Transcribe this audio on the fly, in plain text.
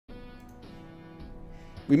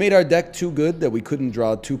We made our deck too good that we couldn't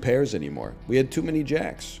draw 2 pairs anymore. We had too many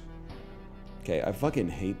jacks. Okay, I fucking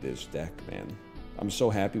hate this deck, man. I'm so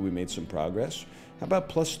happy we made some progress. How about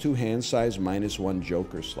 +2 hand size, -1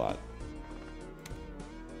 joker slot?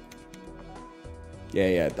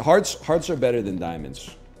 Yeah. Hearts are better than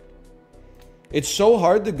diamonds. It's so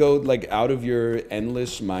hard to go like out of your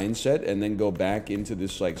endless mindset and then go back into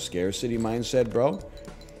this like scarcity mindset, bro.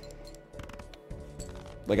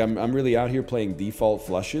 Like I'm really out here playing default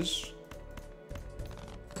flushes.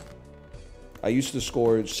 I used to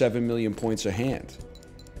score 7 million points a hand.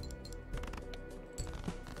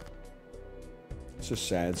 It's a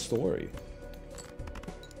sad story.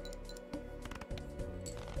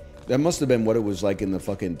 That must have been what it was like in the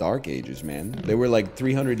fucking Dark Ages, man. They were like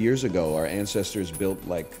 300 years ago, our ancestors built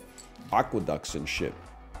like aqueducts and shit.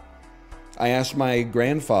 I asked my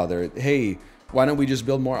grandfather, hey, why don't we just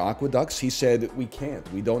build more aqueducts? He said, we can't.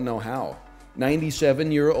 We don't know how.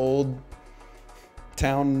 97-year-old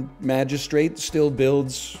town magistrate still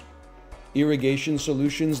builds irrigation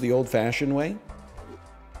solutions the old-fashioned way.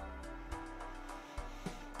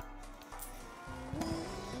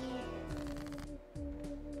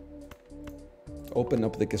 Open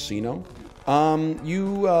up the casino.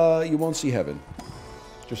 You won't see heaven.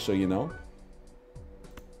 Just so you know.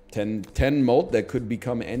 10 molt that could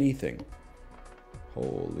become anything.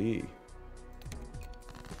 Holy.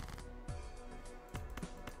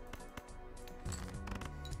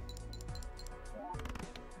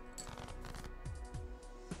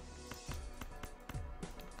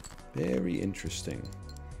 Very interesting.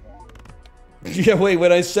 Yeah, wait,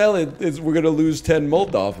 when I sell it, we're gonna lose 10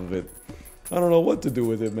 molt off of it. I don't know what to do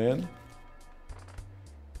with it, man.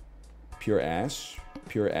 Pure ass.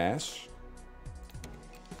 Pure ass.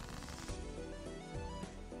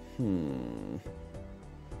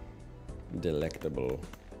 Delectable.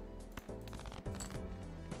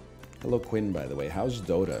 Hello, Quinn, by the way. How's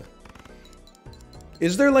Dota?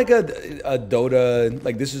 Is there like a Dota...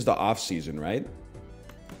 Like, this is the off-season, right?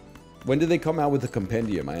 When do they come out with the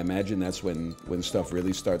compendium? I imagine that's when stuff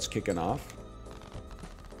really starts kicking off.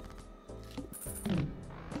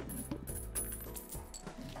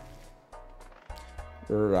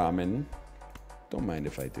 Ramen. Don't mind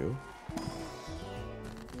if I do.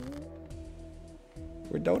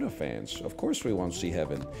 We're Dota fans. Of course we won't see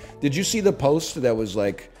heaven. Did you see the post that was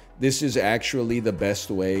like, this is actually the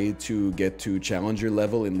best way to get to challenger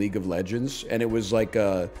level in League of Legends? And it was like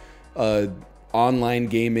a online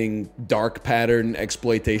gaming dark pattern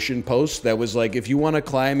exploitation post that was like, if you want to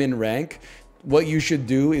climb in rank, what you should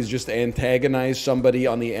do is just antagonize somebody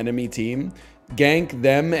on the enemy team, gank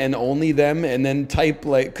them and only them, and then type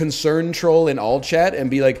like concern troll in all chat and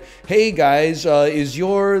be like, hey guys, is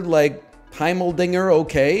your like Heimeldinger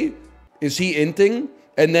okay? Is he inting?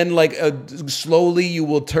 And then like slowly you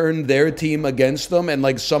will turn their team against them and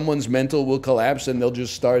like someone's mental will collapse and they'll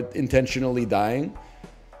just start intentionally dying.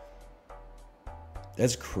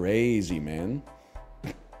 That's crazy, man.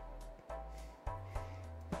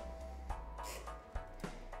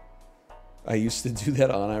 I used to do that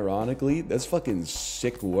unironically. That's fucking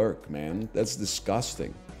sick work, man. That's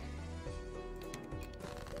disgusting.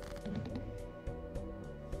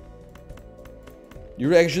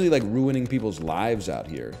 You're actually like ruining people's lives out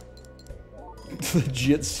here.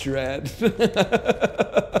 Legit strat.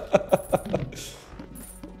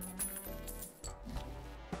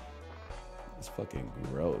 It's fucking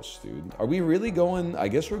gross, dude. Are we really going? I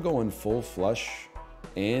guess we're going full flush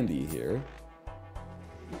Andy here.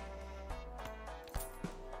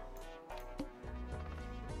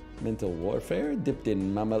 Mental warfare dipped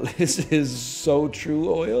in Mama Liz's so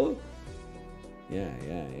true oil. Yeah.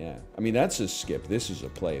 I mean, that's a skip. This is a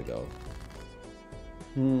play, though.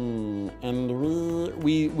 And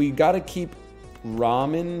we gotta keep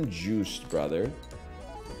ramen juiced, brother.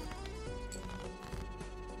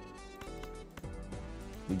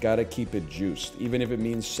 We gotta keep it juiced, even if it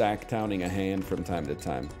means sack-towning a hand from time to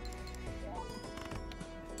time.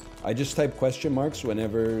 I just type question marks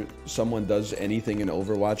whenever someone does anything in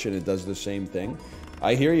Overwatch and it does the same thing.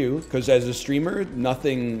 I hear you, because as a streamer,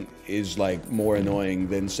 nothing is like more annoying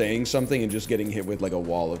than saying something and just getting hit with like a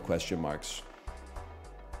wall of question marks.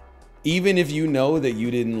 Even if you know that you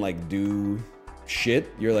didn't like do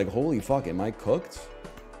shit, you're like, holy fuck, am I cooked?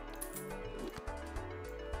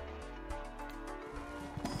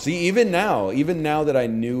 See, even now that I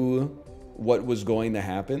knew what was going to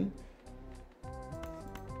happen,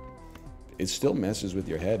 it still messes with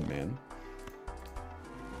your head, man.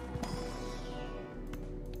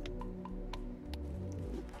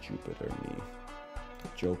 Jupiter me.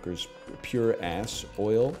 Joker's pure ass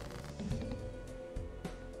oil.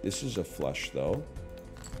 This is a flush, though.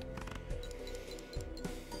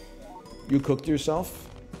 You cooked yourself?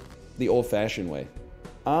 The old-fashioned way.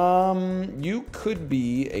 You could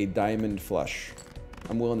be a diamond flush.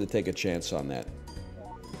 I'm willing to take a chance on that.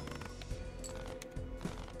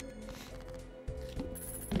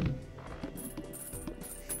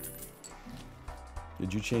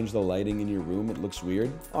 Did you change the lighting in your room? It looks weird.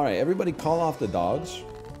 All right, everybody call off the dogs.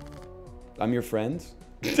 I'm your friend.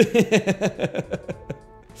 Just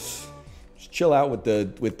chill out with the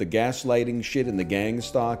gaslighting shit and the gang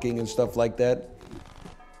stalking and stuff like that.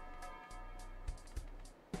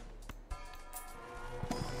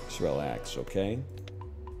 Just relax, okay?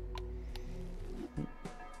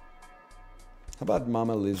 How about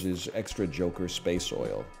Mama Liz's extra Joker space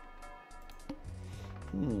oil?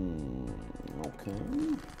 Okay.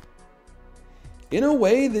 In a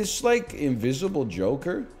way, this, like, invisible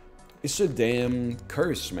Joker, it's a damn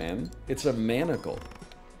curse, man. It's a manacle.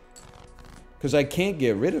 Because I can't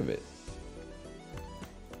get rid of it.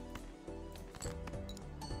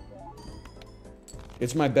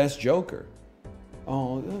 It's my best Joker.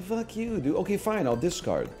 Oh, fuck you, dude. Okay, fine, I'll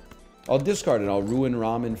discard. I'll discard it, I'll ruin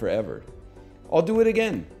ramen forever. I'll do it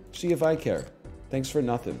again. See if I care. Thanks for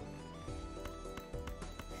nothing.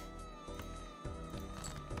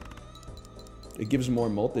 It gives more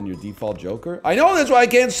mult than your default Joker? I know, that's why I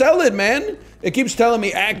can't sell it, man! It keeps telling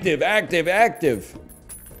me active, active, active.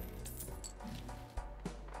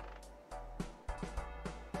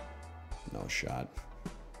 No shot.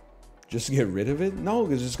 Just get rid of it? No,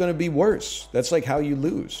 because it's going to be worse. That's like how you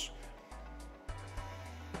lose.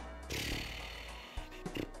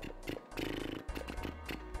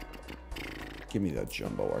 Give me the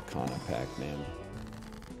Jumbo Arcana pack, man.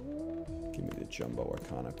 Give me the Jumbo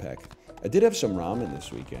Arcana pack. I did have some ramen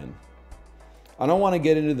this weekend. I don't want to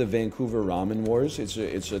get into the Vancouver ramen wars. It's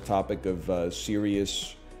a topic of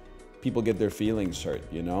serious... People get their feelings hurt,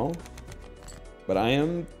 you know? But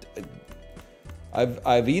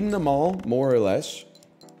I've eaten them all, more or less.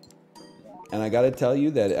 And I gotta tell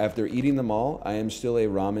you that after eating them all, I am still a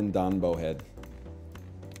ramen Danbo head.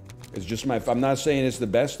 It's just my... I'm not saying it's the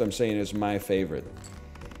best, I'm saying it's my favorite.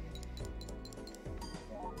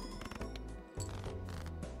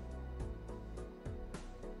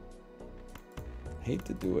 Hate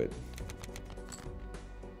to do it.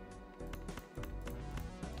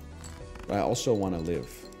 But I also want to live.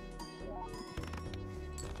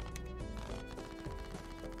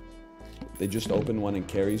 They just opened one in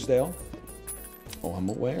Carysdale. Oh, I'm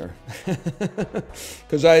aware.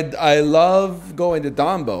 Because I love going to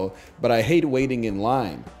Dombo, but I hate waiting in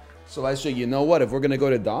line. So I say, you know what? If we're going to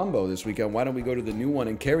go to Dombo this weekend, why don't we go to the new one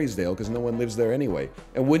in Carysdale? Because no one lives there anyway.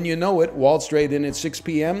 And wouldn't you know it, waltz straight in at 6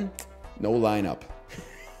 p.m., no lineup.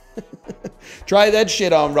 Try that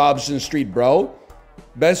shit on Robson Street, bro.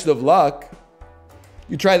 Best of luck.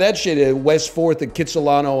 You try that shit at West 4th at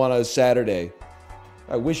Kitsilano on a Saturday.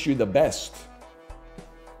 I wish you the best.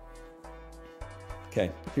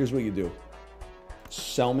 Okay, here's what you do.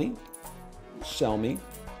 Sell me. Sell me.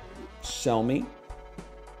 Sell me.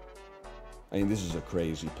 I mean, this is a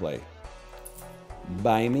crazy play.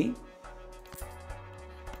 Buy me.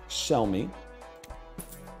 Sell me.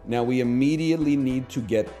 Now we immediately need to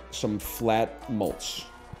get some flat mults.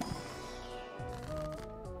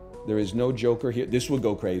 There is no Joker here. This would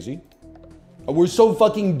go crazy. Oh, we're so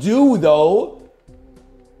fucking due, though.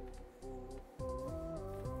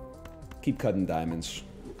 Keep cutting diamonds.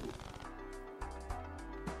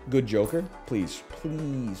 Good Joker, please,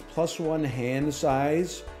 please. +1 hand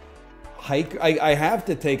size. Hiker. I have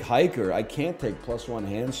to take Hiker. I can't take +1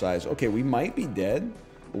 hand size. Okay, we might be dead,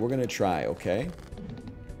 but we're gonna try, okay?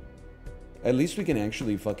 At least we can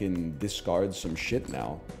actually fucking discard some shit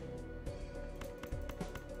now.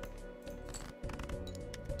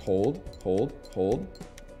 Hold, hold, hold.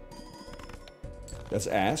 That's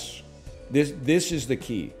ass. This is the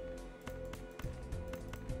key.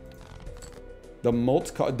 The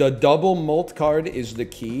mult card, the double mult card is the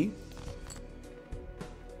key.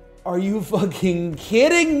 Are you fucking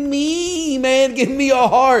kidding me, man? Give me a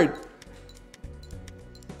heart.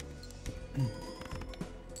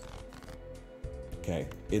 Okay,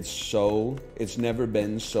 it's never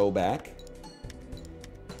been so back.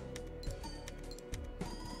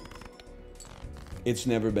 It's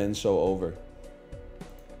never been so over.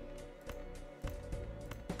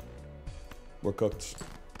 We're cooked.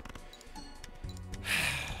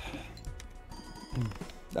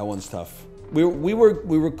 That one's tough. We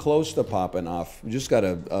were close to popping off. We just got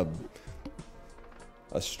a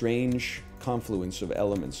strange confluence of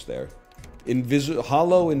elements there.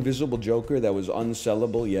 Hollow invisible Joker that was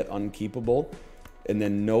unsellable yet unkeepable, and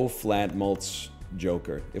then no flat mults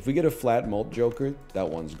Joker. If we get a flat mult Joker, that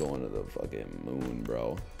one's going to the fucking moon,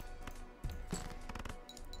 bro.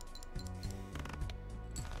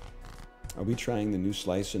 Are we trying the new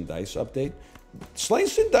Slice and Dice update?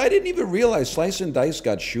 Slice and Dice, I didn't even realize Slice and Dice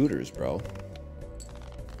got shooters, bro.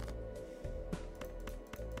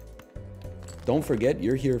 Don't forget,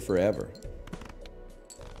 you're here forever.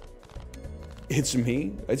 It's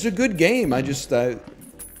me. It's a good game. I just, I've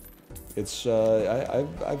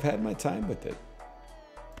had my time with it.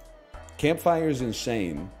 Campfire is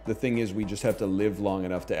insane. The thing is, we just have to live long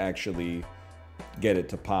enough to actually get it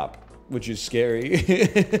to pop, which is scary.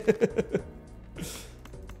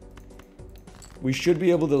 We should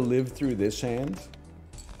be able to live through this hand.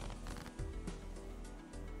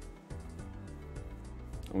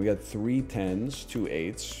 And we got 3 10s, 2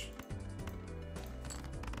 8s.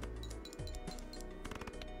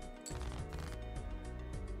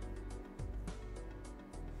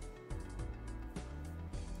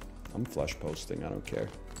 I'm flush posting, I don't care.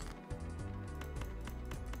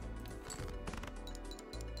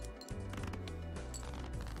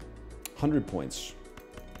 $100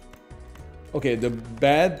 Okay, the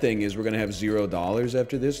bad thing is we're gonna have $0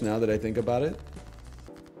 after this, now that I think about it.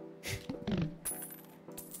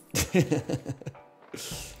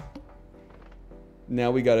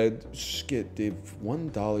 Now we gotta get the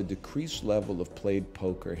 $1 decreased level of played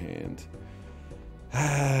poker hand.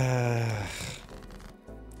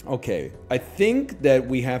 Okay, I think that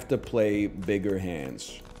we have to play bigger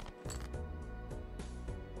hands.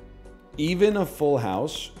 Even a full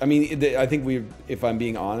house. I mean, I think if I'm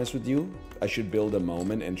being honest with you, I should build a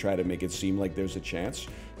moment and try to make it seem like there's a chance.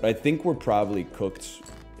 But I think we're probably cooked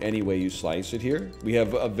any way you slice it here. We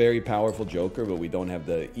have a very powerful joker, but we don't have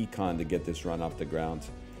the econ to get this run off the ground.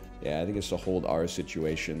 Yeah, I think it's a hold R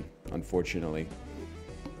situation, unfortunately.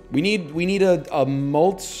 We need a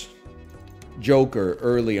mult joker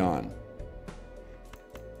early on.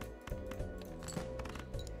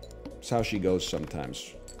 That's how she goes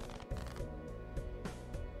sometimes.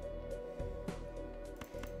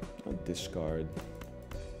 I'll discard.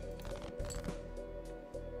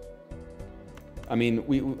 I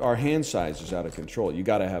mean, our hand size is out of control. You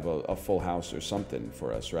got to have a full house or something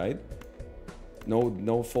for us, right?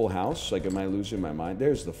 No full house? Like, am I losing my mind?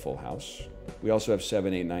 There's the full house. We also have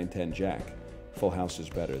 7, 8, 9, 10, jack. Full house is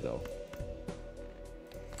better, though.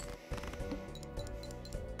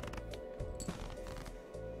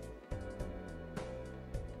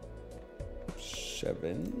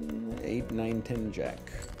 Seven, 8, 9, 10, jack.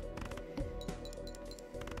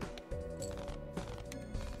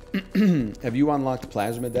 Have you unlocked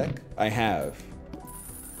Plasma Deck? I have.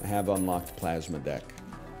 I have unlocked Plasma Deck.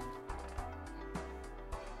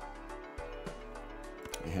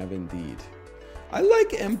 I have indeed. I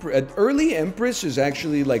like Empress. Early Empress is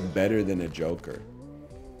actually like better than a Joker.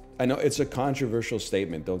 I know it's a controversial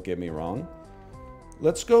statement, don't get me wrong.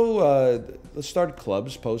 Let's go, let's start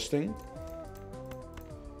clubs posting.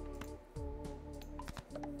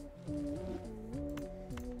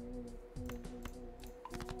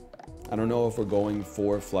 I don't know if we're going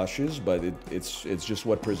for flushes, but it's just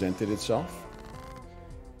what presented itself.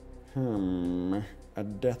 A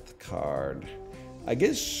death card. I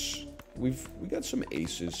guess we got some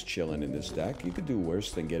aces chilling in this deck. You could do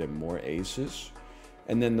worse than getting more aces.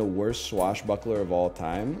 And then the worst swashbuckler of all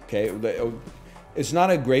time. Okay, it's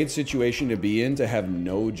not a great situation to be in to have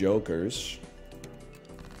no jokers.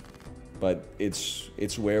 But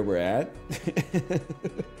it's where we're at.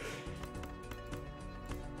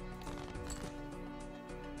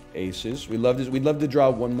 Aces. We'd love to draw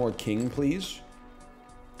one more king, please.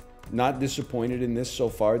 Not disappointed in this so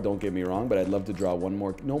far, don't get me wrong, but I'd love to draw one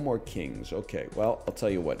more. No more kings. Okay, well, I'll tell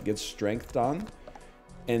you what. Get strength on.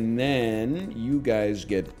 And then you guys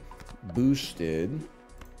get boosted.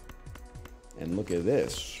 And look at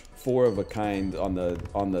this. 4 of a kind on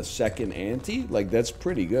the second ante. Like, that's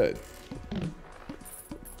pretty good.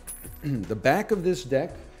 The back of this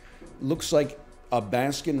deck looks like a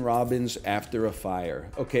Baskin-Robbins after a fire.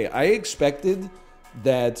 Okay, I expected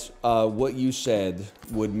that what you said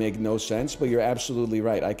would make no sense, but you're absolutely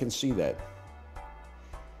right. I can see that.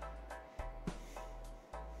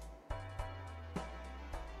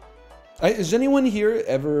 Has anyone here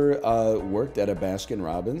ever worked at a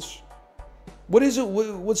Baskin-Robbins? What is it?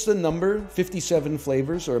 What's the number? 57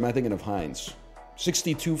 flavors? Or am I thinking of Heinz?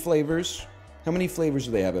 62 flavors? How many flavors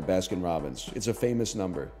do they have at Baskin-Robbins? It's a famous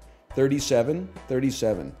number. 37?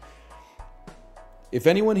 37. If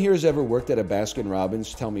anyone here has ever worked at a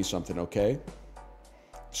Baskin-Robbins, tell me something, okay?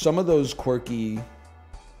 Some of those quirky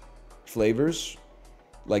flavors,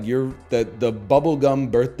 like the bubblegum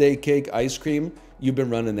birthday cake ice cream, you've been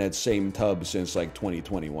running that same tub since like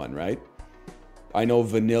 2021, right? I know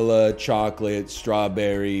vanilla, chocolate,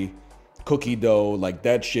 strawberry, cookie dough, like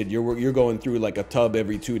that shit. You're going through like a tub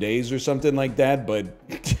every 2 days or something like that. But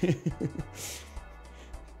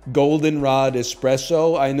goldenrod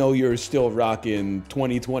espresso, I know you're still rocking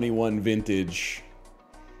 2021 vintage.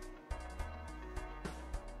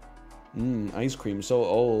 Ice cream, so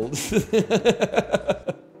old.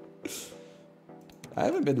 I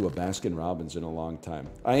haven't been to a Baskin Robbins in a long time.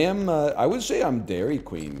 I am, I would say I'm Dairy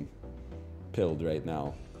Queen pilled right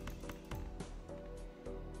now.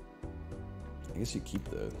 I guess you keep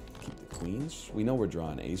the queens. We know we're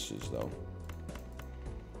drawing aces though.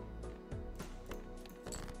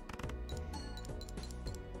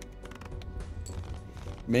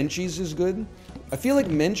 Menchie's is good. I feel like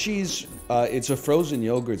Menchie's, it's a frozen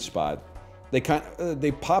yogurt spot.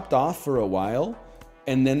 They popped off for a while,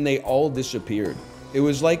 and then they all disappeared. It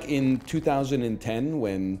was like in 2010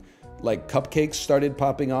 when like cupcakes started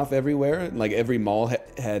popping off everywhere. Like every mall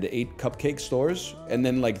had 8 cupcake stores, and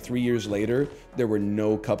then like 3 years later, there were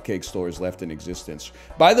no cupcake stores left in existence.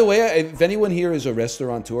 By the way, if anyone here is a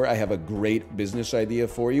restaurateur, I have a great business idea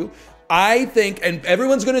for you. I think, and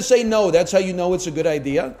everyone's gonna say no, that's how you know it's a good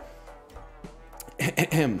idea.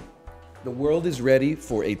 The world is ready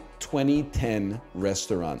for a 2010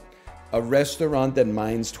 restaurant. A restaurant that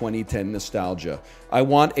mines 2010 nostalgia. I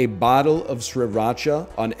want a bottle of sriracha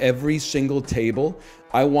on every single table.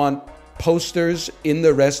 I want posters in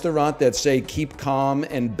the restaurant that say keep calm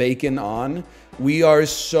and bacon on. We are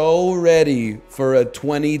so ready for a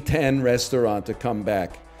 2010 restaurant to come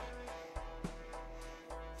back.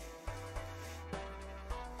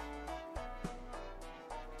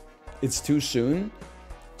 It's too soon?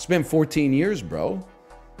 It's been 14 years, bro.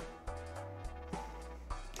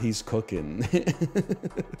 He's cooking.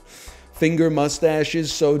 Finger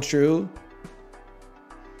mustaches, so true.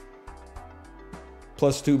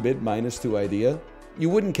 +2 bit, -2 idea. You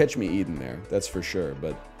wouldn't catch me eating there, that's for sure,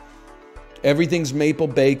 but everything's maple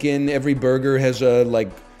bacon. Every burger has a like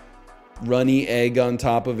runny egg on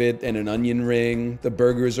top of it and an onion ring. The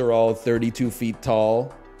burgers are all 32 feet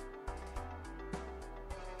tall.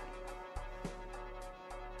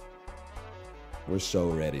 We're so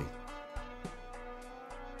ready.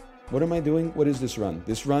 What am I doing? What is this run?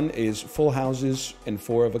 This run is full houses and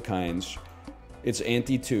 4 of a kinds. It's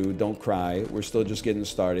ante 2, don't cry. We're still just getting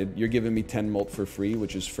started. You're giving me 10 mult for free,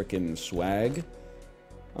 which is freaking swag.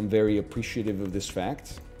 I'm very appreciative of this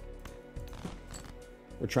fact.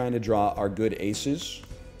 We're trying to draw our good aces.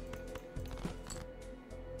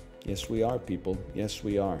 Yes, we are, people. Yes,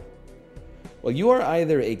 we are. Well, you are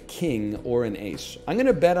either a king or an ace. I'm going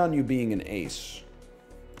to bet on you being an ace.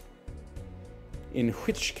 In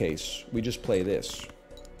which case, we just play this.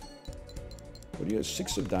 What do you have?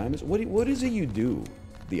 6 of diamonds? What is it you do,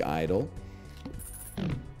 the idol?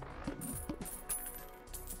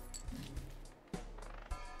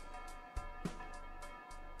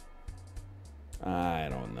 I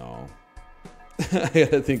don't know. I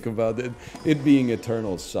gotta think about it. It being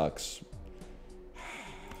eternal sucks.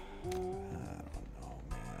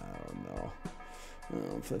 I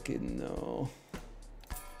don't fucking know.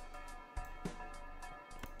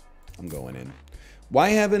 I'm going in. Why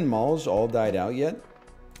haven't malls all died out yet?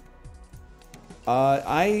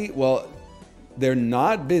 Well, they're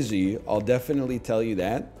not busy. I'll definitely tell you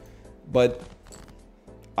that. But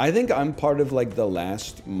I think I'm part of like the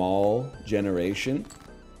last mall generation.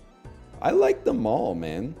 I like the mall,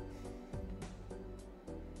 man.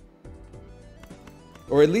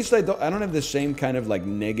 Or at least I don't have the same kind of like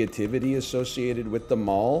negativity associated with the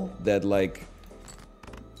mall that like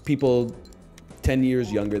people 10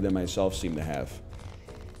 years younger than myself seem to have.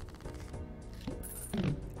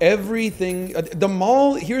 Everything, the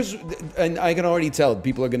mall, here's, and I can already tell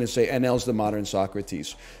people are going to say NL's the modern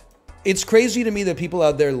Socrates. It's crazy to me that people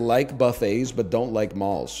out there like buffets but don't like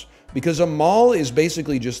malls. Because a mall is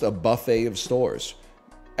basically just a buffet of stores.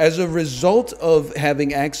 As a result of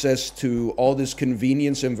having access to all this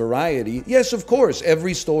convenience and variety, yes, of course,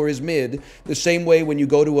 every store is mid. The same way when you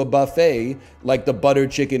go to a buffet, like the butter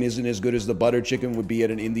chicken isn't as good as the butter chicken would be at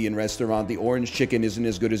an Indian restaurant. The orange chicken isn't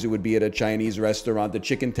as good as it would be at a Chinese restaurant. The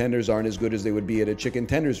chicken tenders aren't as good as they would be at a chicken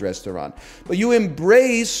tenders restaurant. But you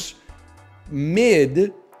embrace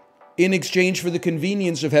mid in exchange for the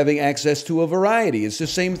convenience of having access to a variety. It's the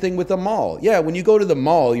same thing with the mall. Yeah, when you go to the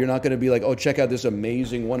mall, you're not going to be like, oh, check out this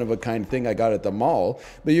amazing one-of-a-kind thing I got at the mall.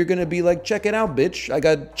 But you're going to be like, check it out, bitch. I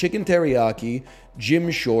got chicken teriyaki, gym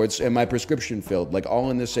shorts, and my prescription filled, like all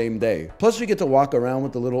in the same day. Plus, you get to walk around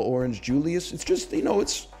with the little orange Julius. It's just, you know,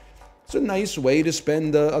 it's a nice way to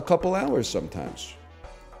spend a couple hours sometimes.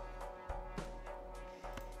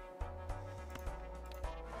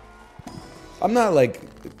 I'm not like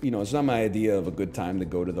you know, it's not my idea of a good time to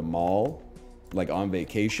go to the mall, like on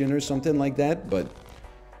vacation or something like that. But,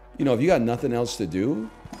 you know, if you got nothing else to do,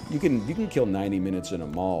 you can kill 90 minutes in a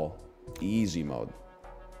mall, easy mode.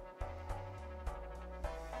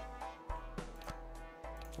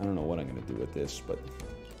 I don't know what I'm gonna do with this, but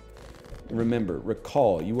remember,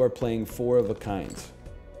 recall, you are playing 4 of a kind.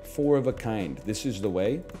 4 of a kind. This is the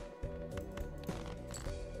way.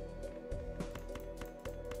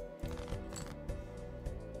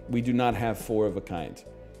 We do not have 4 of a kind.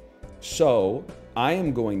 So, I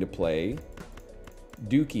am going to play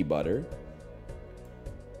Dookie Butter.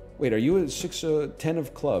 Wait, are you at 10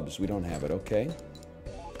 of clubs? We don't have it, okay.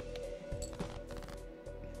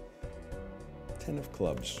 10 of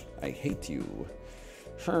clubs. I hate you.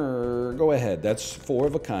 Go ahead. That's 4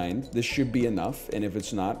 of a kind. This should be enough, and if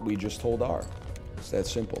it's not, we just hold R. It's that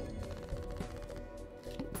simple.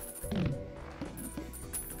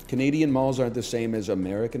 Canadian malls aren't the same as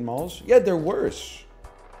American malls? Yeah, they're worse.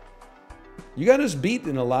 You got us beat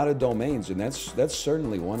in a lot of domains, and that's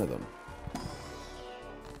certainly one of them.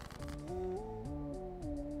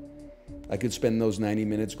 I could spend those 90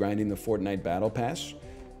 minutes grinding the Fortnite Battle Pass.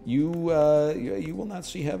 You will not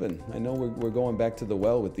see heaven. I know we're going back to the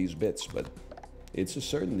well with these bits, but it's a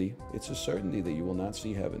certainty. It's a certainty that you will not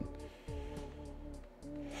see heaven.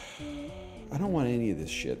 I don't want any of this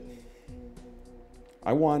shit. I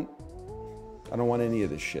don't want any of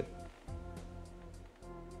this shit.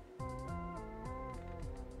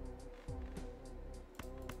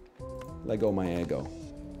 Let go my ego.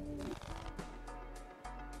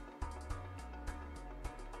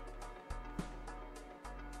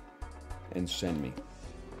 And send me.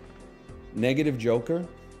 Negative Joker.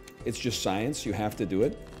 It's just science. You have to do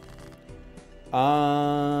it.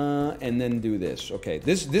 And then do this. Okay,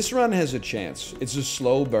 this run has a chance. It's a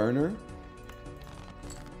slow burner.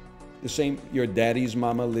 The same, your daddy's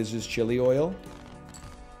mama Liz's chili oil.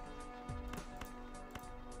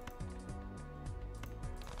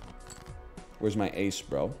 Where's my ace,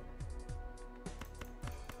 bro?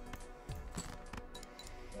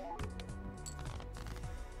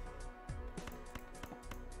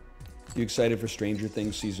 You excited for Stranger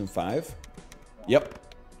Things Season 5? Yep.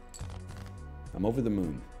 I'm over the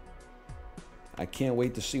moon. I can't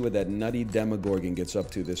wait to see what that nutty Demogorgon gets up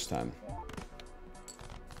to this time.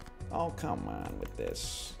 Oh, come on with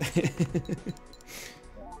this.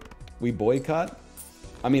 We boycott?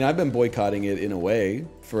 I mean, I've been boycotting it in a way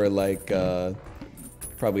for like,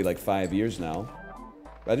 probably like 5 years now.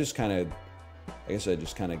 I guess I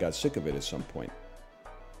just kind of got sick of it at some point.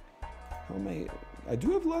 How am I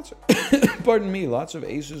do have lots of, pardon me, lots of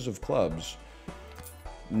aces of clubs.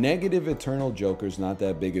 Negative Eternal Joker's not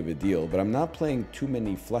that big of a deal, but I'm not playing too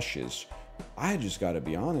many flushes. I just gotta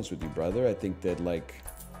be honest with you, brother. I think that, like,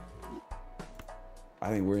 I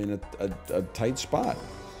think we're in a tight spot.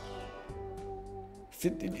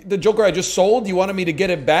 The Joker I just sold, you wanted me to get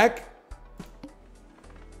it back?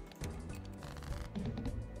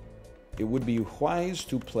 It would be wise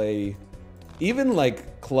to play even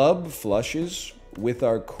like club flushes with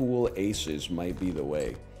our cool aces might be the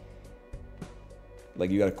way. Like,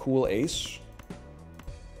 you got a cool ace.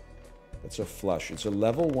 That's a flush. It's a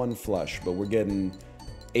level 1 flush, but we're getting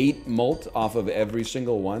 8 mult off of every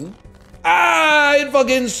single one. Ah, it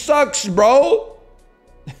fucking sucks, bro.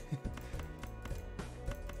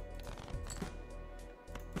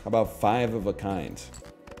 How about 5 of a kind?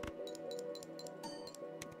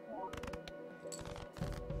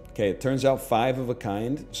 Okay, it turns out 5 of a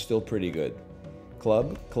kind, still pretty good.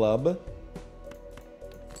 Club, club.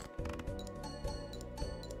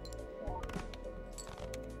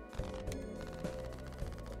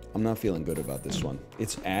 I'm not feeling good about this one.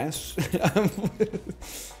 It's ass.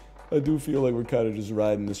 I do feel like we're kind of just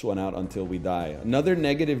riding this one out until we die. Another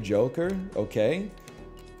negative Joker, okay.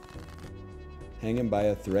 Hanging by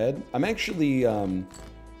a thread. I'm actually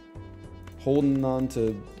holding on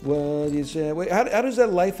to, what is that? Wait, how does that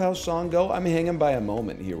Lifehouse song go? I'm hanging by a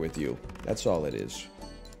moment here with you. That's all it is.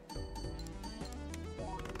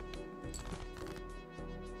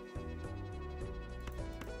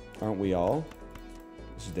 Aren't we all?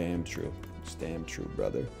 It's damn true. It's damn true,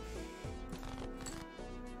 brother.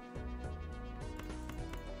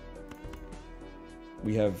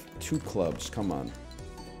 We have 2 clubs. Come on.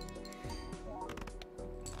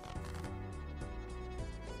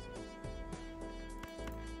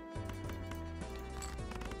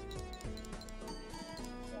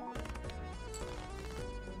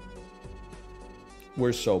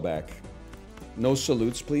 We're so back. No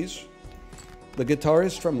salutes, please. The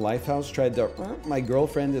guitarist from Lifehouse tried to my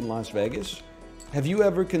girlfriend in Las Vegas. Have you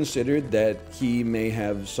ever considered that he may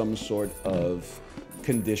have some sort of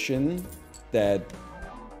condition that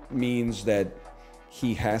means that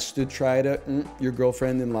he has to try to your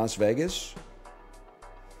girlfriend in Las Vegas.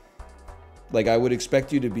 Like, I would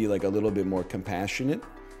expect you to be like a little bit more compassionate.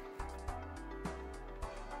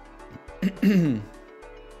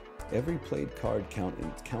 Every played card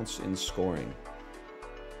counts in scoring.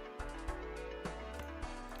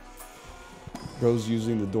 Bro's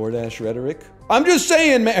using the DoorDash rhetoric. I'm just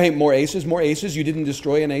saying, man. Hey, more aces, more aces. You didn't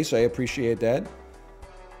destroy an ace. I appreciate that.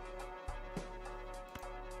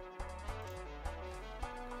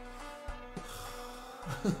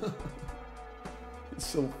 It's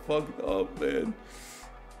so fucked up, man.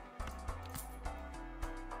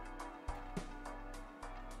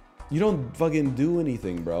 You don't fucking do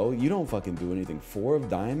anything, bro. You don't fucking do anything. 4 of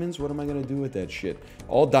diamonds? What am I gonna do with that shit?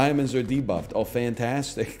 All diamonds are debuffed. Oh,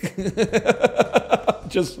 fantastic.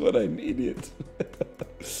 Just what I needed.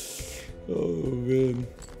 Oh, man.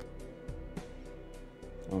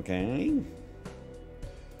 Okay.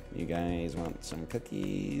 You guys want some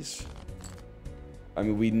cookies? I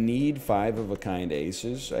mean, we need 5 of a kind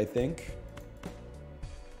aces, I think.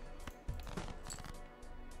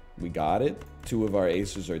 We got it. 2 of our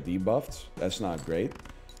aces are debuffed. That's not great.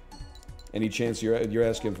 Any chance you're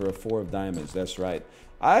asking for a 4 of diamonds? That's right.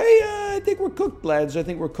 I think we're cooked, lads. I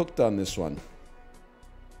think we're cooked on this one.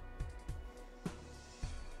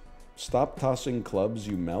 Stop tossing clubs,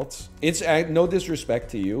 you melt. It's no disrespect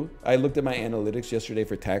to you. I looked at my analytics yesterday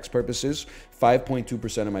for tax purposes.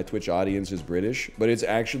 5.2% of my Twitch audience is British, but it's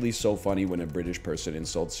actually so funny when a British person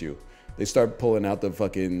insults you. They start pulling out the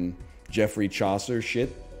fucking Geoffrey Chaucer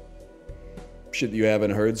shit. Shit you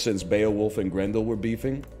haven't heard since Beowulf and Grendel were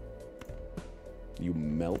beefing. You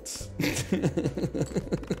melt.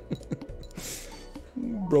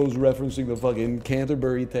 Bro's referencing the fucking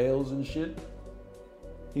Canterbury Tales and shit.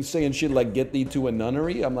 He's saying shit like, get thee to a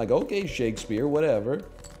nunnery. I'm like, okay, Shakespeare, whatever.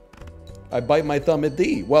 I bite my thumb at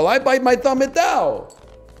thee. Well, I bite my thumb at thou.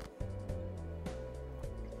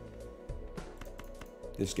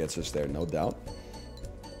 This gets us there, no doubt.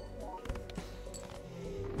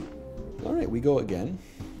 All right, we go again.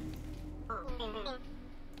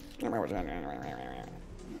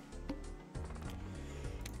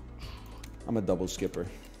 I'm a double skipper.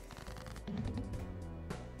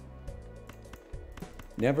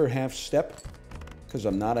 Never half step, because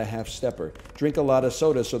I'm not a half stepper. Drink a lot of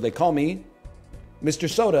soda, so they call me Mr.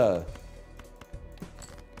 Soda.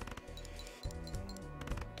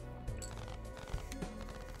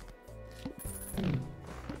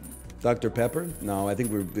 Dr. Pepper? No, I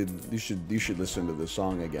think you should listen to the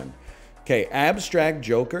song again. Okay, Abstract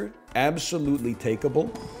Joker, absolutely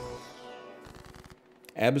takeable.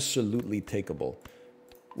 Absolutely takeable.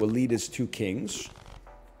 Will lead us 2 kings.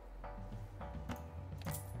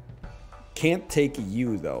 Can't take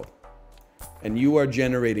you, though. And you are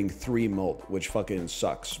generating 3 molt, which fucking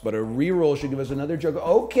sucks. But a reroll should give us another joker.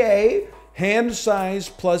 Okay, hand size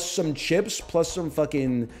plus some chips plus some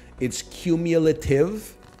fucking... It's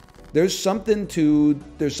cumulative. There's something to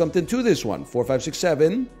this one. 4, 5, 6,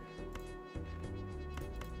 7.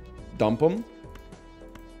 Dump them.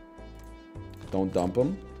 Don't dump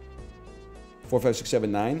them. 4, 5, 6,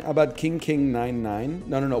 7, 9. How about king, king, 9, 9?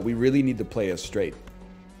 No. We really need to play a straight.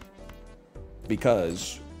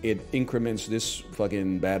 Because it increments this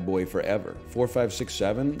fucking bad boy forever. 4, 5, 6,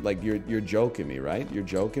 7. Like, you're joking me, right? You're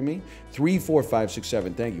joking me. 3, 4, 5, 6,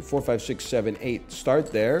 7. Thank you. 4, 5, 6, 7, 8.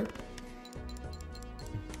 Start there.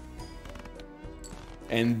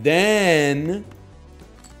 And then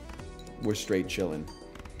we're straight chilling.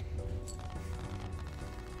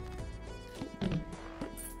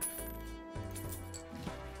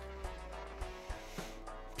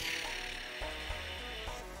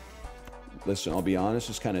 Listen, I'll be honest,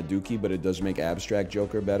 it's kind of dookie, but it does make Abstract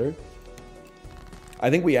Joker better. I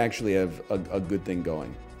think we actually have a good thing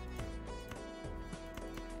going.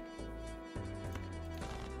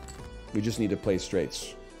 We just need to play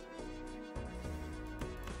straights.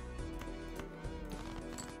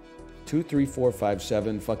 2, 3, 4, 5,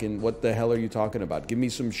 7. Fucking, what the hell are you talking about? Give me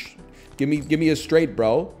some, give me a straight,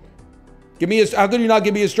 bro. Give me a. How can you not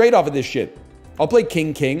give me a straight off of this shit? I'll play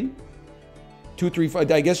king, king. 2, 3,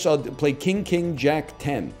 5. I guess I'll play king, king, jack,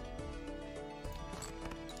 10.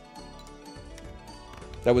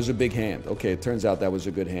 That was a big hand. Okay, it turns out that was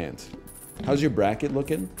a good hand. How's your bracket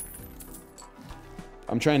looking?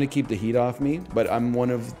 I'm trying to keep the heat off me, but I'm one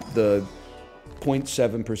of the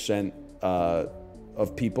 0.7%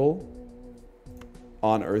 of people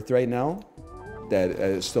on Earth right now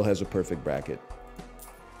that still has a perfect bracket.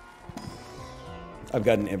 I've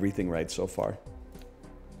gotten everything right so far.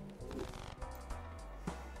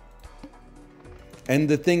 And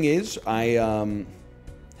the thing is,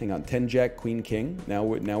 hang on, 10 Jack, Queen King. Now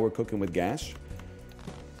we're cooking with gas.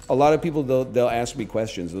 A lot of people, they'll ask me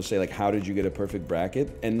questions. They'll say, like, how did you get a perfect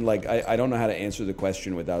bracket? And, like, I don't know how to answer the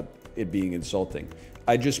question without it being insulting.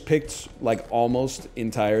 I just picked, like, almost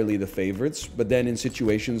entirely the favorites. But then in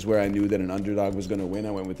situations where I knew that an underdog was going to win,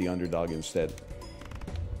 I went with the underdog instead.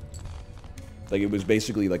 Like, it was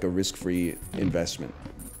basically like a risk-free investment.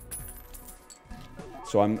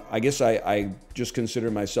 So I guess I just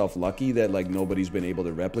consider myself lucky that, like, nobody's been able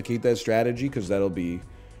to replicate that strategy, because that'll be...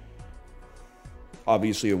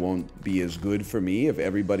 Obviously, it won't be as good for me if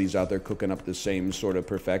everybody's out there cooking up the same sort of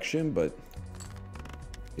perfection, but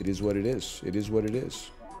it is what it is. It is what it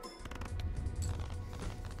is.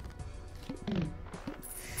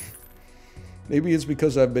 Maybe it's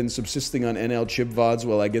because I've been subsisting on NL chip VODs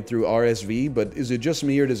while I get through RSV, but is it just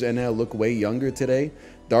me or does NL look way younger today?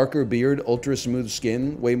 Darker beard, ultra smooth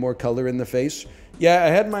skin, way more color in the face. Yeah, I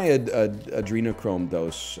had my adrenochrome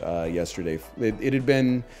dose yesterday. It had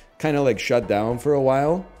been kind of like shut down for a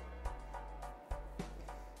while,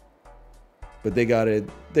 but they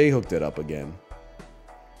hooked it up again.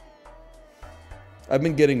 I've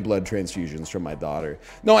been getting blood transfusions from my daughter.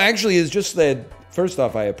 No, actually, it's just that, first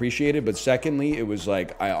off, I appreciate it, but secondly, it was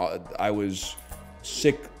like I was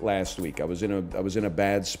sick last week. I was in a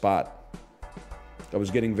bad spot. I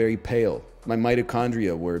was getting very pale. My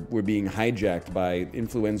mitochondria were being hijacked by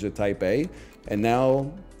influenza type A, and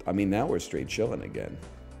now, I mean, now we're straight chilling again.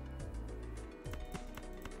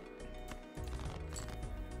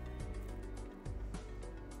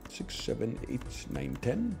 Six, 7, 8, 9,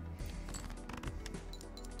 10.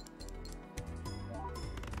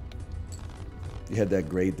 You had that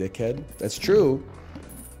gray dickhead? That's true.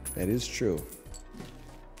 That is true.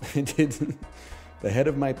 It did. The head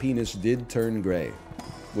of my penis did turn gray,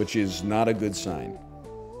 which is not a good sign.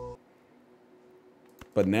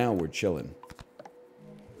 But now we're chilling.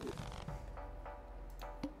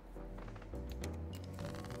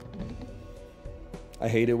 I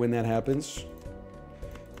hate it when that happens.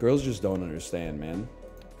 Girls just don't understand, man.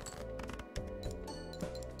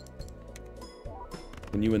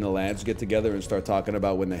 When you and the lads get together and start talking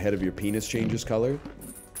about when the head of your penis changes color.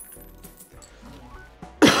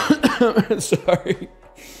 Sorry,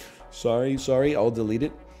 I'll delete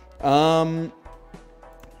it. Give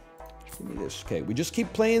me this. Okay, we just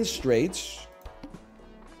keep playing straights.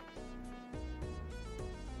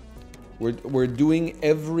 We're doing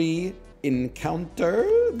every encounter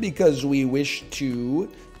because we wish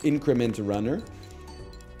to increment runner.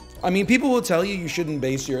 I mean, people will tell you shouldn't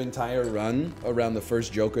base your entire run around the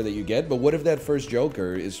first joker that you get, but what if that first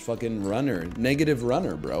joker is fucking runner? Negative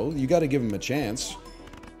runner, bro. You gotta give him a chance.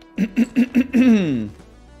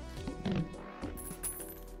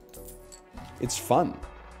 It's fun.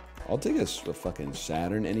 I'll take a fucking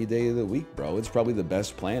Saturn any day of the week, bro. It's probably the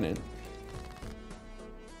best planet.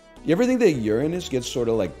 You ever think that Uranus gets sort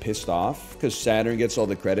of like pissed off? Because Saturn gets all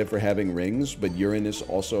the credit for having rings, but Uranus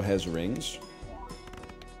also has rings?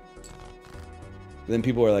 Then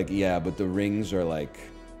people are like, yeah, but the rings are like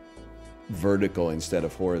vertical instead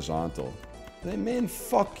of horizontal. Like, man,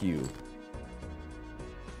 fuck you.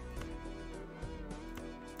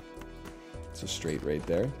 It's a straight right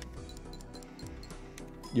there.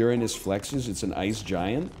 Uranus flexes. It's an ice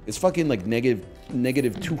giant. It's fucking like negative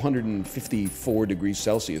 254 degrees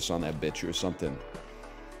Celsius on that bitch or something.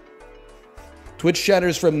 Twitch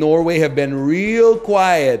chatters from Norway have been real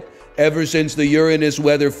quiet ever since the Uranus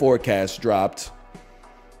weather forecast dropped.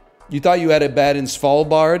 You thought you had it bad in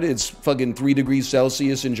Svalbard? It's fucking 3 degrees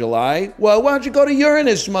Celsius in July? Well, why don't you go to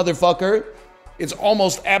Uranus, motherfucker? It's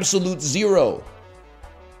almost absolute zero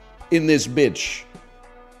in this bitch.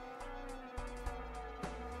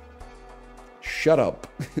 Shut up.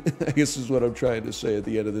 I guess is what I'm trying to say at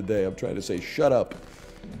the end of the day. I'm trying to say, shut up.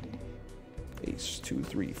 Ace, 2,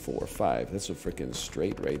 3, 4, 5. That's a freaking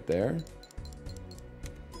straight right there.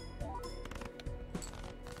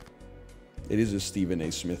 It is a Stephen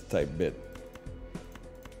A. Smith type bit.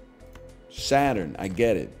 Saturn, I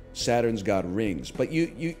get it. Saturn's got rings. But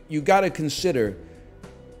you got to consider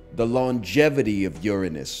the longevity of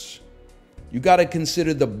Uranus. You got to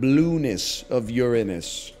consider the blueness of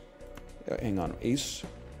Uranus. Hang on. Ace,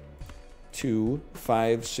 2,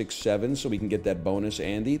 5, 6, 7. So we can get that bonus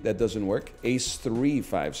Andy. That doesn't work. Ace, 3,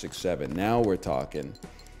 5, 6, 7. Now we're talking.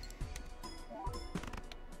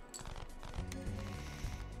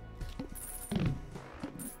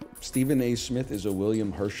 Stephen A. Smith is a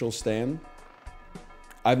William Herschel stan.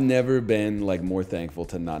 I've never been like more thankful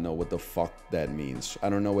to not know what the fuck that means. I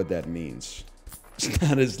don't know what that means. It's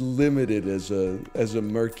not as limited as a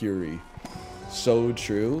Mercury. So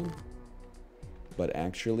true. But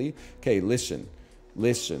actually, okay, listen.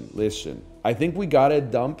 Listen, listen. I think we gotta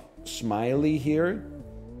dump Smiley here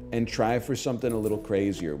and try for something a little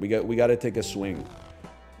crazier. We gotta take a swing.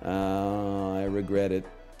 I regret it.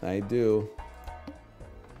 I do.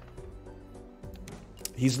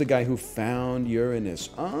 He's the guy who found Uranus.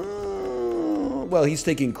 Oh, well, he's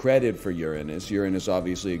taking credit for Uranus. Uranus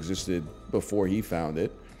obviously existed before he found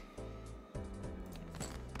it.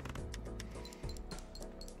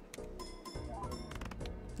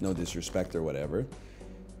 No disrespect or whatever.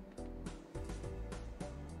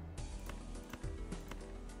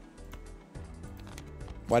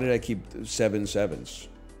 Why did I keep 7 sevens?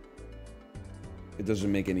 It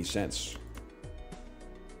doesn't make any sense.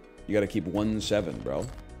 You gotta keep 1 7, bro.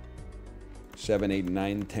 7, 8,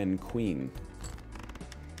 9, 10, queen.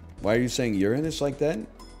 Why are you saying Uranus like that?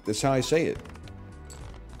 That's how I say it.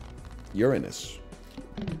 Uranus.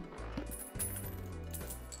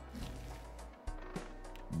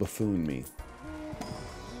 Buffoon me.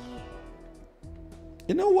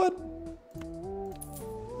 You know what?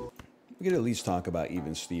 We could at least talk about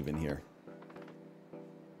even Steven here.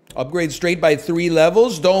 Upgrade straight by 3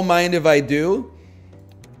 levels. Don't mind if I do.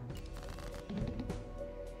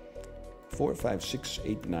 4, 5, 6,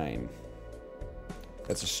 8, 9.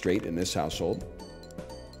 That's a straight in this household.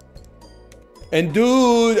 And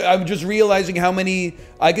dude, I'm just realizing how many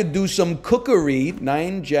I could do some cookery.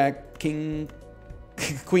 9, jack, king,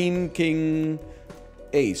 queen, king,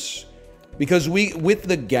 ace. Because with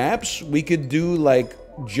the gaps, we could do like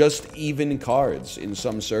just even cards in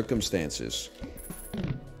some circumstances.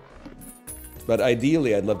 But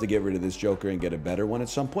ideally, I'd love to get rid of this Joker and get a better one at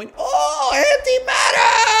some point. Oh, antimatter!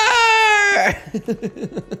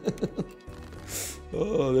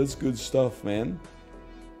 Oh, that's good stuff, man.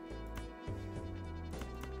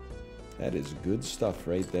 That is good stuff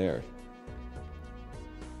right there.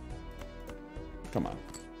 Come on.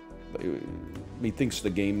 Methinks the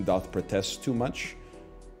game doth protest too much.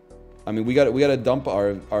 I mean, we gotta dump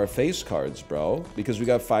our face cards, bro, because we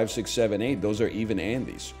got 5, 6, 7, 8. Those are even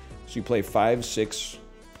Andes. So you play 5, 6,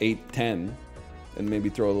 8, 10, and maybe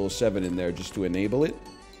throw a little 7 in there just to enable it.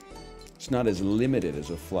 It's not as limited as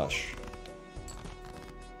a flush.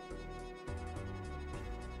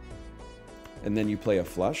 And then you play a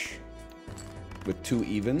flush with 2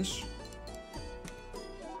 evens.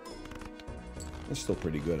 That's still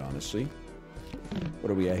pretty good, honestly.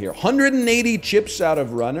 What are we at here? 180 chips out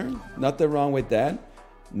of runner. Nothing wrong with that.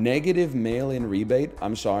 Negative mail-in rebate.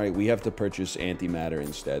 I'm sorry, we have to purchase antimatter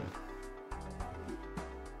instead.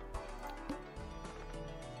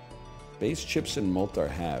 Base chips and mult are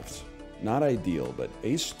halved. Not ideal, but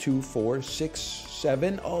ace, 2, 4, 6,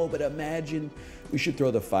 7. Oh, but imagine... We should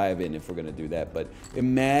throw the 5 in if we're going to do that. But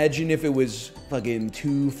imagine if it was fucking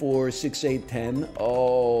 2, 4, 6, 8, 10.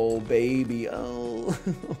 Oh, baby. Oh.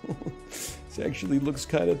 This actually looks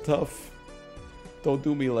kind of tough. Don't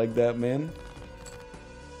do me like that, man.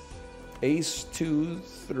 Ace, 2,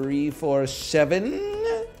 3, 4,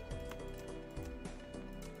 7.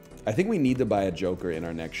 I think we need to buy a Joker in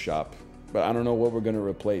our next shop. But I don't know what we're going to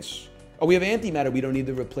replace. Oh, we have antimatter. We don't need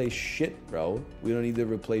to replace shit, bro. We don't need to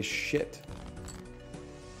replace shit.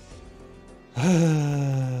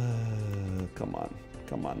 Come on,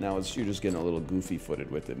 come on. Now you're just getting a little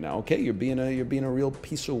goofy-footed with it now. Okay, you're being a real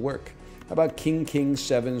piece of work. How about king, king,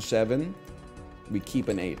 7, 7? We keep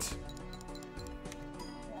an 8.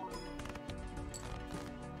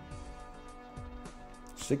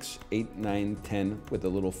 Six, 8, 9, 10 with a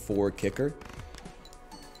little 4 kicker.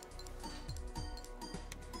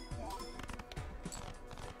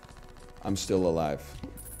 I'm still alive.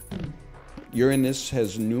 Uranus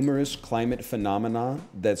has numerous climate phenomena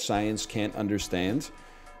that science can't understand.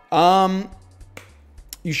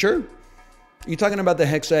 You sure? Are you talking about the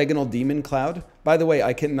hexagonal demon cloud? By the way,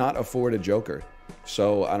 I cannot afford a Joker.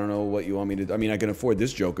 So I don't know what you want me to do. I mean, I can afford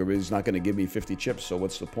this Joker, but he's not going to give me 50 chips, so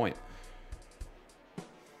what's the point?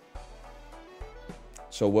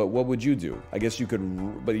 So what would you do? I guess you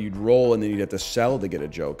could, but you'd roll and then you'd have to sell to get a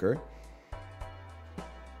Joker.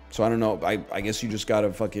 So I don't know. I guess you just got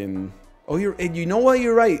to fucking... Oh, you know what?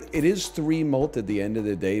 You're right. It is 3 mult at the end of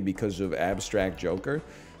the day because of abstract Joker.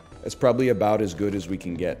 That's probably about as good as we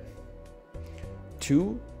can get.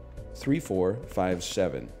 2, 3, 4, 5,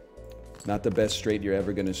 7. Not the best straight you're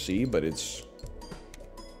ever going to see, but it's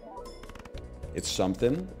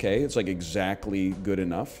something. Okay, it's like exactly good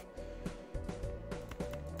enough.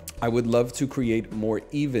 I would love to create more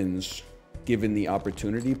evens given the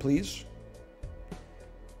opportunity, please.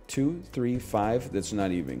 2, 3, 5. That's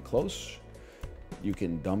not even close. You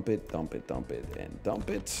can dump it, dump it, dump it, and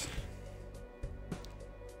dump it. I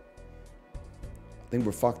think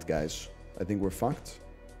we're fucked, guys. I think we're fucked.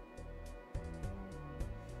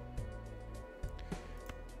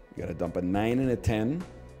 Gotta dump a 9 and a 10,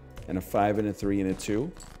 and a 5 and a 3 and a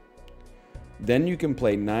 2. Then you can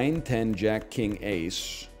play 9, 10, Jack, King,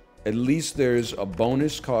 Ace. At least there's a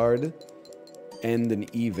bonus card and an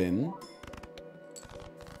even.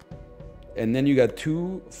 And then you got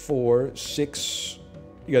 2, 4, 6.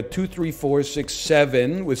 You got 2, 3, 4, 6,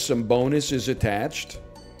 7 with some bonuses attached.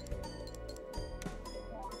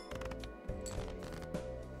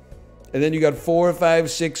 And then you got 4,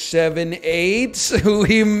 5, 6, 7, 8.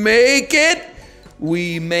 We make it.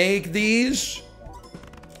 We make these.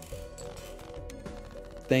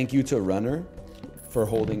 Thank you to Runner for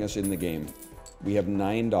holding us in the game. We have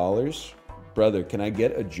 $9. Brother, can I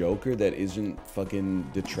get a Joker that isn't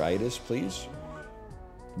fucking detritus, please?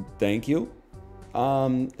 Thank you. How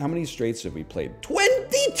many straights have we played?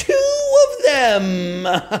 22 of them!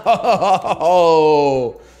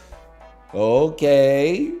 Oh,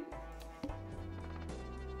 okay.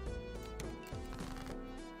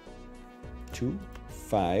 2,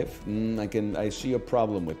 5. I see a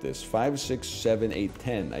problem with this. 5, 6, 7, 8,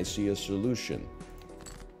 10. I see a solution.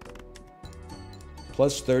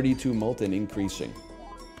 Plus 32 molten increasing.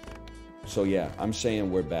 So yeah, I'm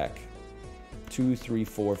saying we're back. 2, 3,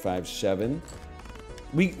 4, 5, 7.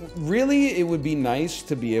 We really, it would be nice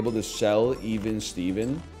to be able to sell even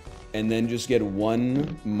Steven and then just get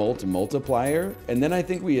one multiplier, and then I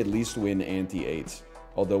think we at least win anti-8.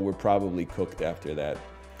 Although we're probably cooked after that.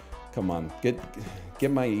 Come on, get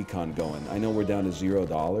my econ going. I know we're down to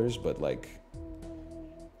 $0, but like,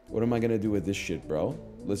 what am I gonna do with this shit, bro?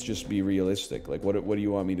 Let's just be realistic. Like, what do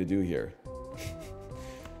you want me to do here?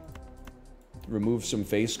 Remove some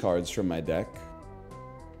face cards from my deck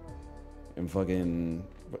and fucking,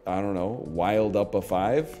 I don't know, wild up a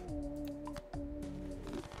 5?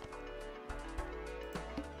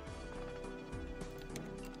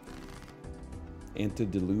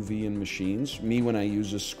 Antediluvian machines. Me when I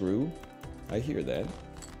use a screw. I hear that.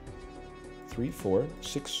 3, 4,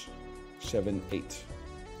 6, 7, 8.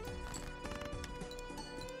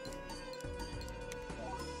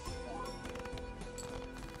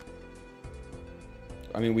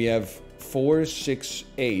 I mean, we have 4, 6,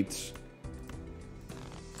 8.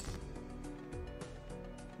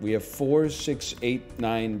 We have 4, 6, 8,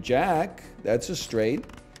 9, Jack. That's a straight.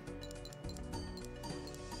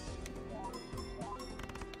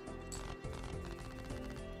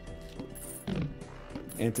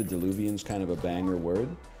 Antediluvian's kind of a banger word.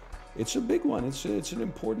 It's a big one. It's an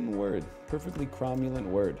important word. Perfectly cromulent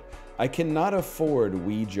word. I cannot afford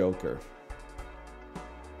Wii Joker.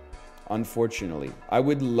 Unfortunately. I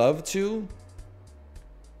would love to,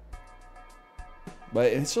 but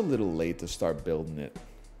it's a little late to start building it.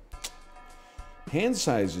 Hand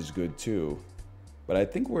size is good too, but I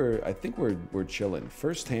think we're chilling.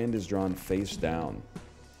 First hand is drawn face down.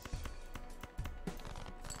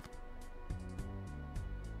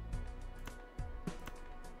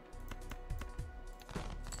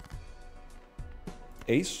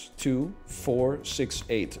 Ace, 2, 4, 6,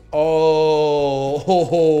 8.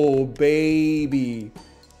 Oh, baby.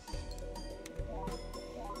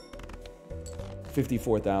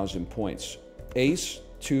 54,000 points. Ace,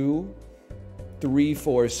 2, 3,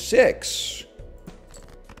 4, 6.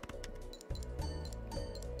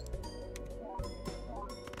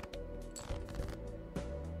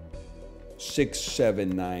 Six, 7,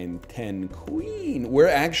 9, 10, queen. We're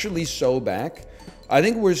actually so back. I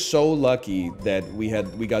think we're so lucky that we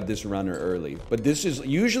got this runner early. But this is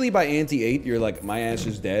usually by anti-8, you're like, my ass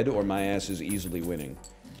is dead or my ass is easily winning.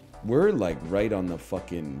 We're like right on the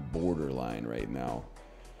fucking borderline right now.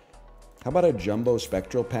 How about a jumbo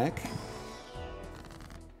spectral pack?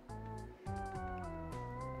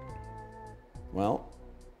 Well,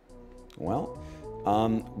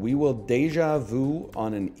 we will deja vu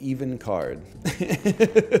on an even card.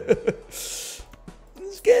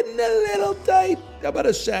 It's getting a little tight. How about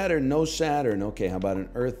a Saturn? No Saturn. Okay, how about an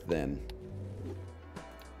Earth then?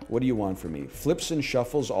 What do you want from me? Flips and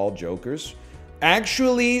shuffles all jokers.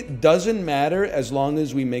 Actually, doesn't matter as long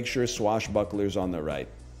as we make sure Swashbuckler's on the right.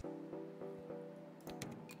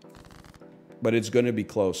 But it's going to be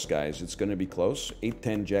close, guys. It's going to be close. 8,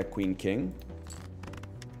 10, Jack, Queen, King.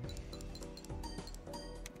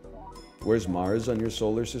 Where's Mars on your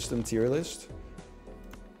solar system tier list?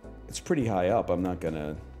 It's pretty high up. I'm not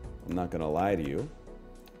gonna lie to you.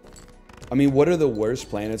 I mean, what are the worst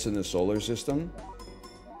planets in the solar system?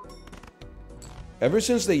 Ever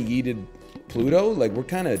since they yeeted Pluto, like, we're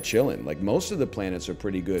kind of chilling. Like, most of the planets are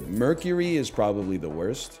pretty good. Mercury is probably the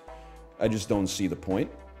worst. I just don't see the point.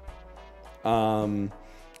 And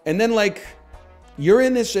then, like,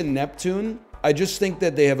 Uranus and Neptune, I just think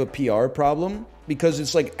that they have a PR problem. because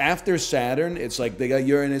it's like after Saturn, it's like they got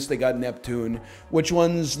Uranus, they got Neptune. Which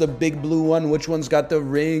one's the big blue one? Which one's got the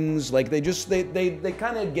rings? Like they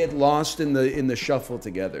kind of get lost in the shuffle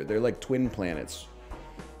together. They're like twin planets.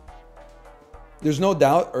 There's no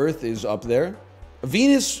doubt Earth is up there.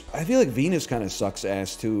 Venus, I feel like Venus kind of sucks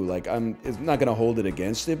ass too. Like it's not gonna hold it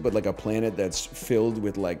against it, but like a planet that's filled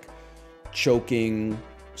with like choking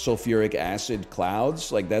sulfuric acid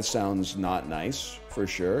clouds, like that sounds not nice for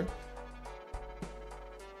sure.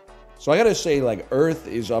 So I gotta say, like, Earth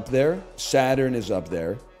is up there, Saturn is up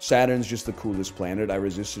there. Saturn's just the coolest planet. I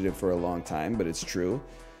resisted it for a long time, but it's true.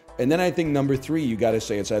 And then I think number 3, you gotta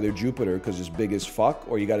say it's either Jupiter because it's big as fuck,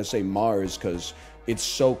 or you gotta say Mars because it's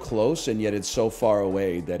so close and yet it's so far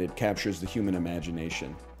away that it captures the human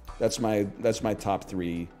imagination. That's my top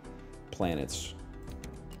 3 planets.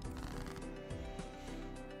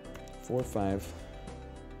 4, 5,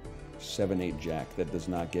 7, 8 Jack. That does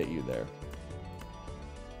not get you there.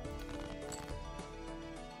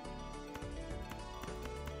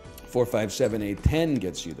 Four, 5, 7, 8, 10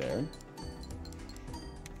 gets you there.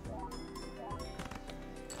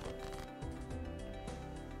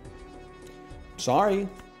 Sorry,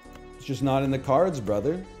 it's just not in the cards,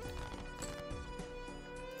 brother.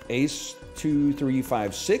 Ace 2, 3,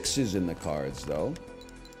 5, 6 is in the cards, though.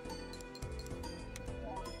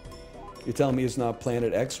 You're telling me it's not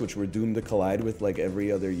Planet X, which we're doomed to collide with like every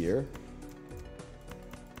other year?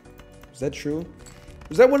 Is that true?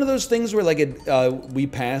 Is that one of those things where like we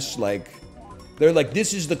pass like, they're like,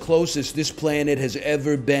 this is the closest this planet has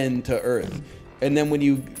ever been to Earth. And then when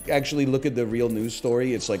you actually look at the real news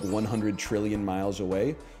story, it's like 100 trillion miles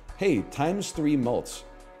away. Hey, times 3 mults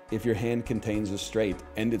if your hand contains a straight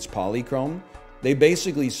and it's polychrome. They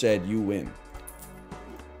basically said you win.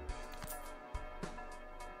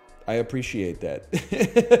 I appreciate that.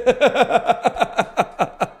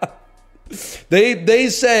 They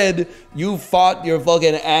said you fought your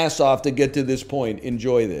fucking ass off to get to this point.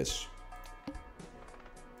 Enjoy this.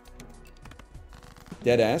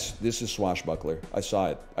 Deadass, this is Swashbuckler. I saw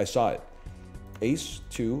it. I saw it. Ace,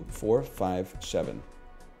 2, 4, 5, 7.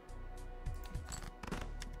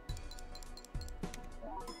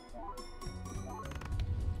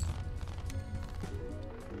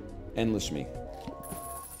 Endless me.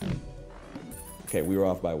 Okay, we were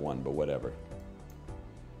off by 1, but whatever.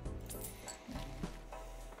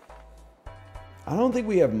 I don't think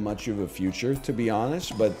we have much of a future, to be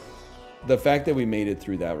honest, but the fact that we made it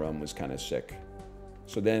through that run was kind of sick.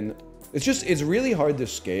 So then, it's really hard to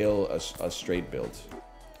scale a straight build.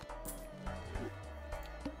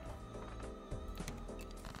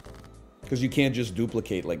 Because you can't just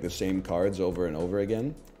duplicate like the same cards over and over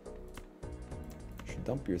again. You should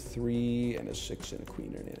dump your 3 and a 6 and a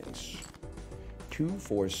queen and an ace. 2,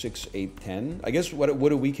 4, 6, 8, 10. I guess what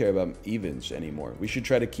do we care about evens anymore? We should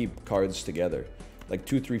try to keep cards together. Like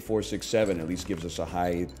 2, 3, 4, 6, 7 at least gives us a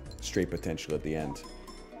high straight potential at the end.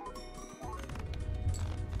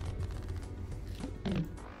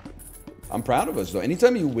 I'm proud of us though.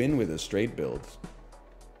 Anytime you win with a straight build,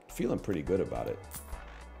 feeling pretty good about it.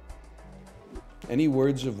 Any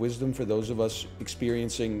words of wisdom for those of us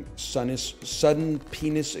experiencing sudden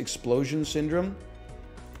penis explosion syndrome?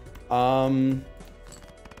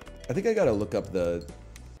 I think I gotta look up the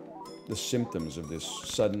symptoms of this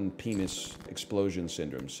sudden penis explosion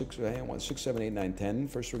syndrome. 6, 7, 8, 9, 10.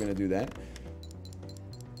 First, we're gonna do that.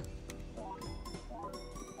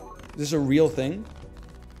 Is this a real thing?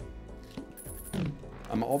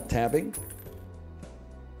 I'm alt-tabbing.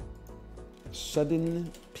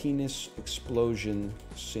 Sudden penis explosion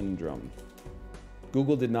syndrome.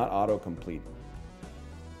 Google did not autocomplete.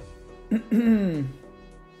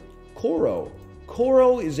 Coro.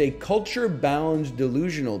 Coro is a culture-bound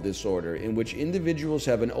delusional disorder in which individuals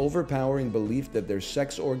have an overpowering belief that their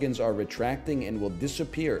sex organs are retracting and will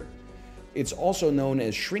disappear. It's also known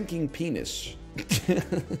as shrinking penis.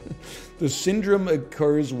 The syndrome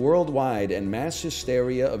occurs worldwide, and mass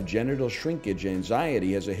hysteria of genital shrinkage and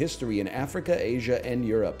anxiety has a history in Africa, Asia, and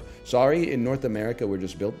Europe. Sorry, in North America, we're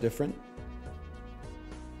just built different.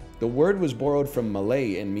 The word was borrowed from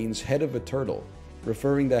Malay and means head of a turtle,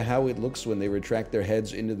 referring to how it looks when they retract their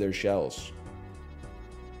heads into their shells.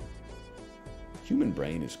 Human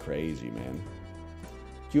brain is crazy, man.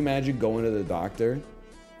 Can you imagine going to the doctor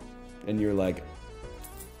and you're like,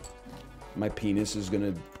 my penis is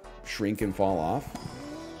gonna shrink and fall off?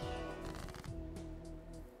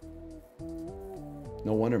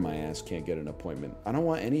 No wonder my ass can't get an appointment. I don't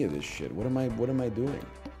want any of this shit. What am I doing?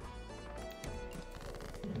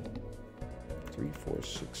 3, 4,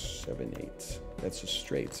 6, 7, 8. That's a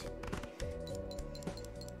straight.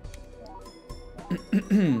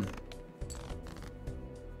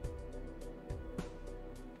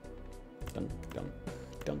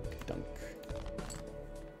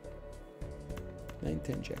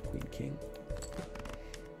 10, Jack, Queen, King.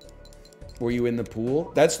 Were you in the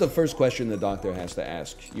pool? That's the first question the doctor has to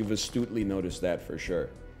ask. You've astutely noticed that for sure.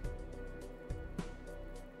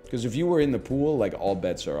 Because if you were in the pool, like, all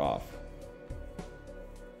bets are off.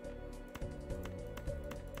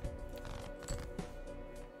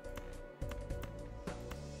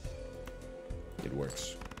 It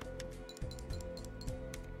works.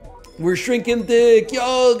 We're shrinking dick.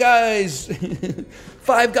 Yo, guys.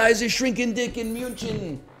 5 guys is shrinking dick in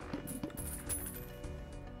München.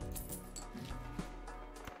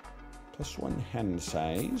 +1 hand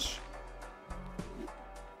size.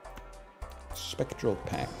 Spectral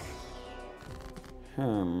pack.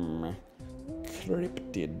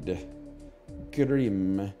 Cryptid.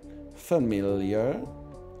 Grim. Familiar.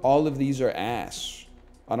 All of these are ass.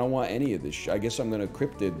 I don't want any of this. I guess I'm gonna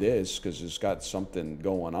cryptid this because it's got something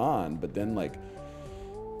going on. But then, like,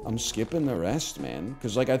 I'm skipping the rest, man.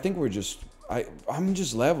 Because, like, I think we're just. I'm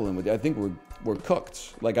just leveling with it. I think we're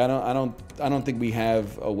cooked. Like, I don't think we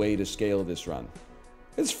have a way to scale this run.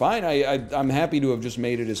 It's fine. I'm happy to have just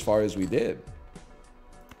made it as far as we did.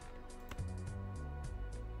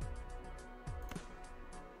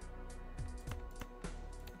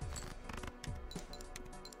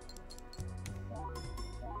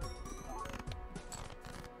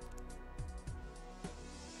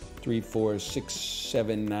 Three, 4, 6,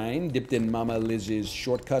 7, 9. Dipped in Mama Liz's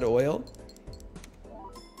shortcut oil.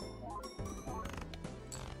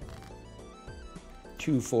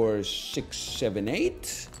 2, 4, 6, 7,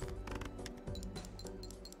 8.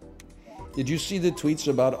 Did you see the tweets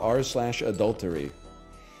about r/adultery?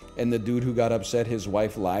 And the dude who got upset his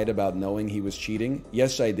wife lied about knowing he was cheating?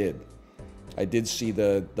 Yes, I did. I did see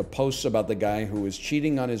the posts about the guy who was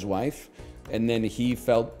cheating on his wife, and then he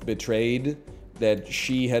felt betrayed that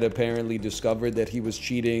she had apparently discovered that he was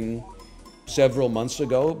cheating several months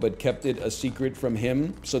ago, but kept it a secret from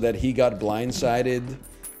him so that he got blindsided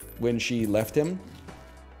when she left him.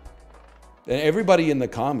 And everybody in the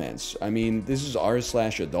comments, I mean, this is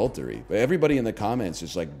r/adultery, but everybody in the comments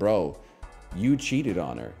is like, bro, you cheated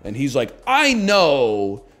on her. And he's like, I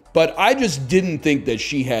know, but I just didn't think that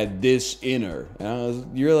she had this in her.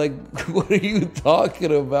 And you're like, what are you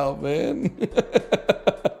talking about, man?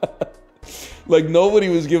 Like, nobody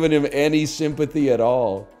was giving him any sympathy at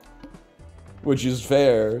all, which is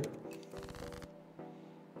fair.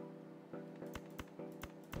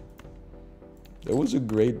 It was a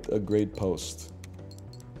great post.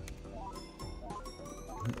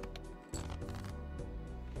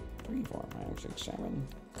 Three, 4, 5, 6, 7.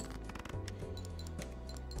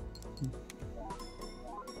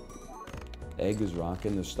 Egg is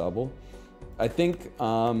rocking the stubble. I think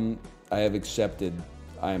I have accepted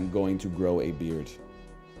I am going to grow a beard.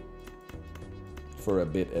 For a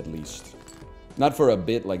bit, at least. Not for a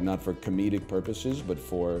bit, like not for comedic purposes, but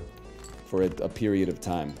for a period of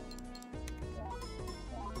time.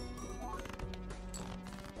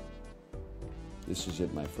 This is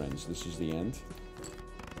it, my friends. This is the end.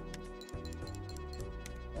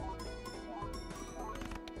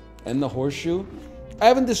 And the horseshoe. I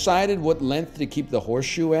haven't decided what length to keep the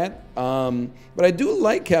horseshoe at. But I do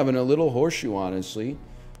like having a little horseshoe, honestly.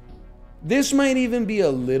 This might even be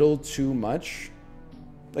a little too much.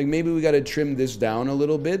 Like, maybe we got to trim this down a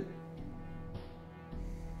little bit.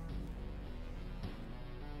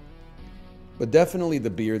 But definitely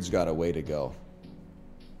the beard's got a way to go.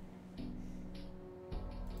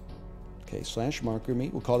 Okay, /marker me.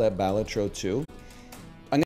 We'll call that Balatro 2.